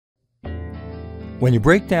When you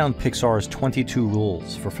break down Pixar's 22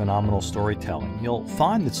 rules for phenomenal storytelling, you'll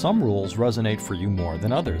find that some rules resonate for you more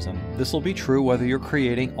than others, and this will be true whether you're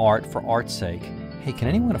creating art for art's sake. Hey, can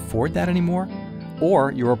anyone afford that anymore?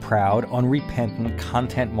 Or you're a proud, unrepentant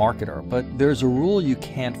content marketer, but there's a rule you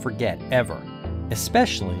can't forget, ever.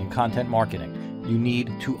 Especially in content marketing, you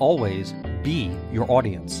need to always be your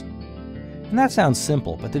audience. And that sounds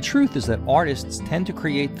simple, but the truth is that artists tend to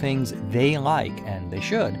create things they like, and they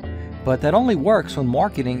should. But that only works when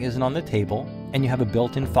marketing isn't on the table and you have a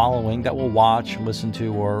built-in following that will watch, listen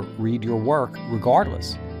to, or read your work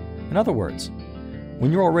regardless. In other words,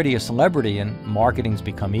 when you're already a celebrity and marketing's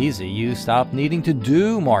become easy, you stop needing to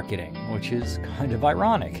do marketing, which is kind of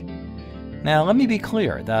ironic. Now, let me be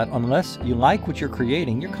clear that unless you like what you're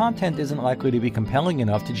creating, your content isn't likely to be compelling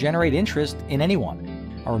enough to generate interest in anyone.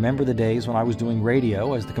 I remember the days when I was doing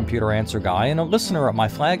radio as the computer answer guy, and a listener at my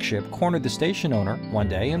flagship cornered the station owner one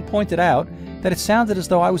day and pointed out that it sounded as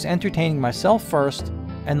though I was entertaining myself first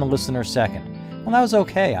and the listener second. Well, that was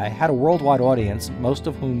okay. I had a worldwide audience, most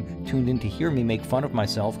of whom tuned in to hear me make fun of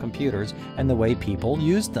myself, computers, and the way people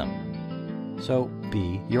used them. So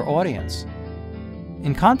be your audience.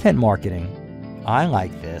 In content marketing, I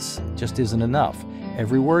like this just isn't enough.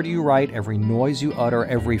 Every word you write, every noise you utter,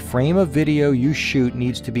 every frame of video you shoot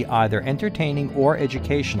needs to be either entertaining or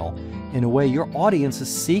educational in a way your audience is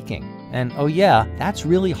seeking. And oh yeah, that's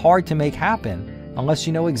really hard to make happen unless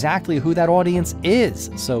you know exactly who that audience is.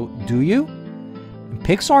 So do you?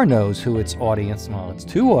 Pixar knows who its audience, well, its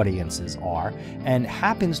two audiences are, and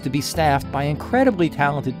happens to be staffed by incredibly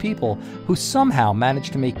talented people who somehow manage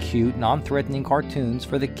to make cute, non-threatening cartoons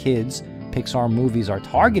for the kids Pixar movies are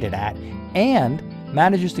targeted at, and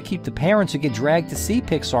manages to keep the parents who get dragged to see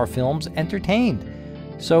Pixar films entertained.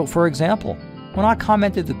 So, for example, when I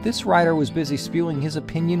commented that this writer was busy spewing his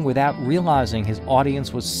opinion without realizing his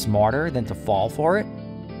audience was smarter than to fall for it,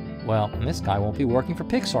 well, this guy won't be working for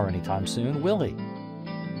Pixar anytime soon, will he?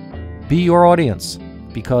 Be your audience,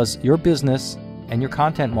 because your business and your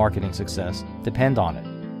content marketing success depend on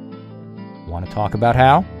it. Want to talk about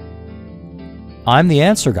how? I'm the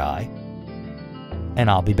answer guy, and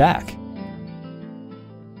I'll be back.